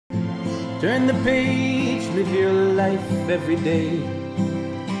Turn the page, live your life every day.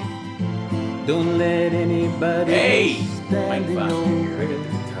 Don't let anybody stand in your way. I got the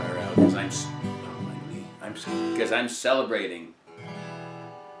guitar out because I'm celebrating.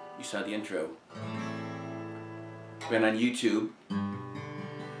 You saw the intro. Been on YouTube.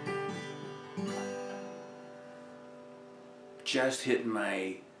 Just hit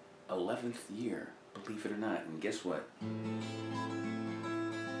my 11th year, believe it or not, and guess what?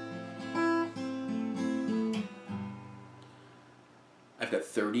 I've got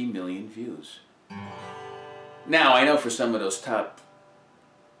 30 million views. Now, I know for some of those top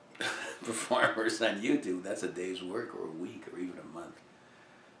performers on YouTube, that's a day's work or a week or even a month.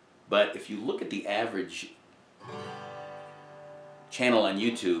 But if you look at the average channel on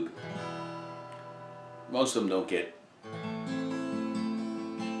YouTube, most of them don't get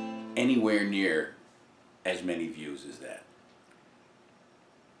anywhere near as many views as that.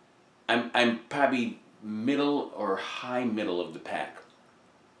 I'm probably middle or high middle of the pack.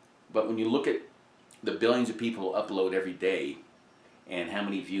 But when you look at the billions of people who upload every day and how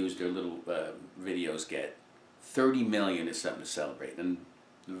many views their little videos get, 30 million is something to celebrate. And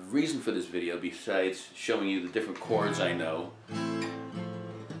the reason for this video, besides showing you the different chords I know,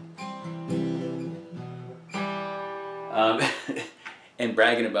 and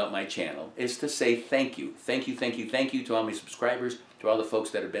bragging about my channel, is to say thank you. Thank you, thank you, thank you to all my subscribers, to all the folks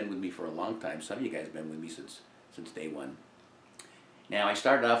that have been with me for a long time. Some of you guys have been with me since day one. Now, I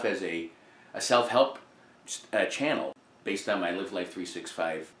started off as a self-help channel based on my Live Life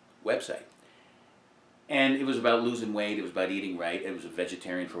 365 website. And it was about losing weight, it was about eating right, it was a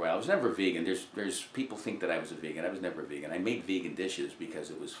vegetarian for a while. I was never vegan. There's people think that I was a vegan. I was never a vegan. I made vegan dishes because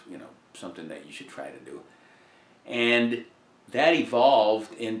it was, you know, something that you should try to do. And that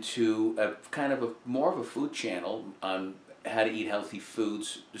evolved into a kind of more of a food channel on how to eat healthy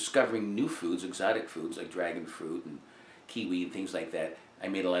foods, discovering new foods, exotic foods like dragon fruit and kiwi and things like that. I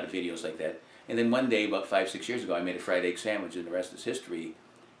made a lot of videos like that. And then one day, about 5-6 years ago, I made a fried egg sandwich, and the rest is history.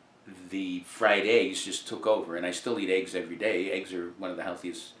 The fried eggs just took over, and I still eat eggs every day. Eggs are one of the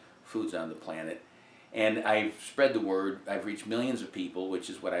healthiest foods on the planet. And I've spread the word. I've reached millions of people, which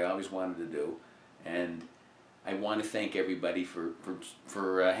is what I always wanted to do. And I want to thank everybody for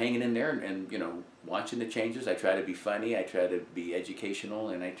hanging in there and you know, watching the changes. I try to be funny, I try to be educational,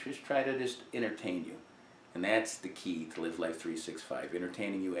 and I just try to just entertain you. And that's the key to Live Life 365,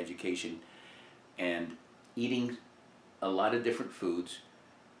 entertaining you, education, and eating a lot of different foods,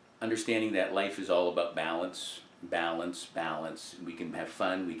 understanding that life is all about balance, balance, balance. We can have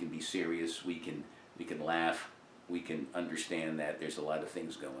fun, we can be serious, we can laugh, we can understand that there's a lot of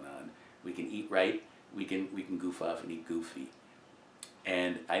things going on. We can eat right, we can goof off and eat goofy.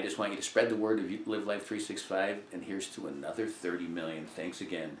 And I just want you to spread the word of Live Life 365, and here's to another 30 million. Thanks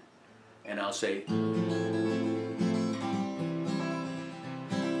again. And I'll say,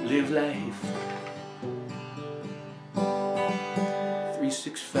 live life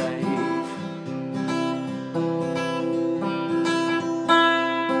 365.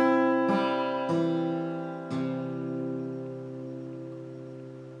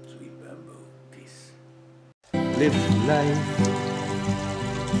 Sweet bamboo. Peace. Live life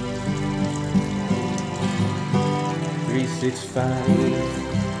 365.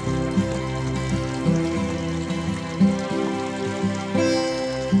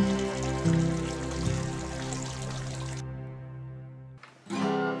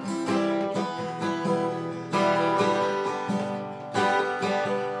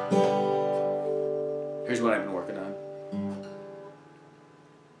 Here's what I've been working on.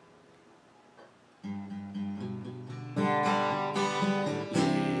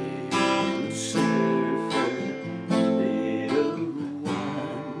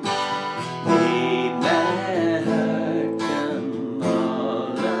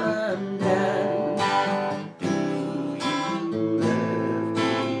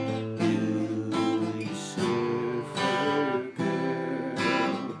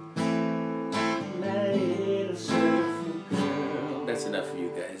 That's enough for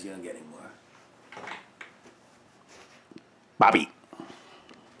you guys. You don't get any more. Bobby.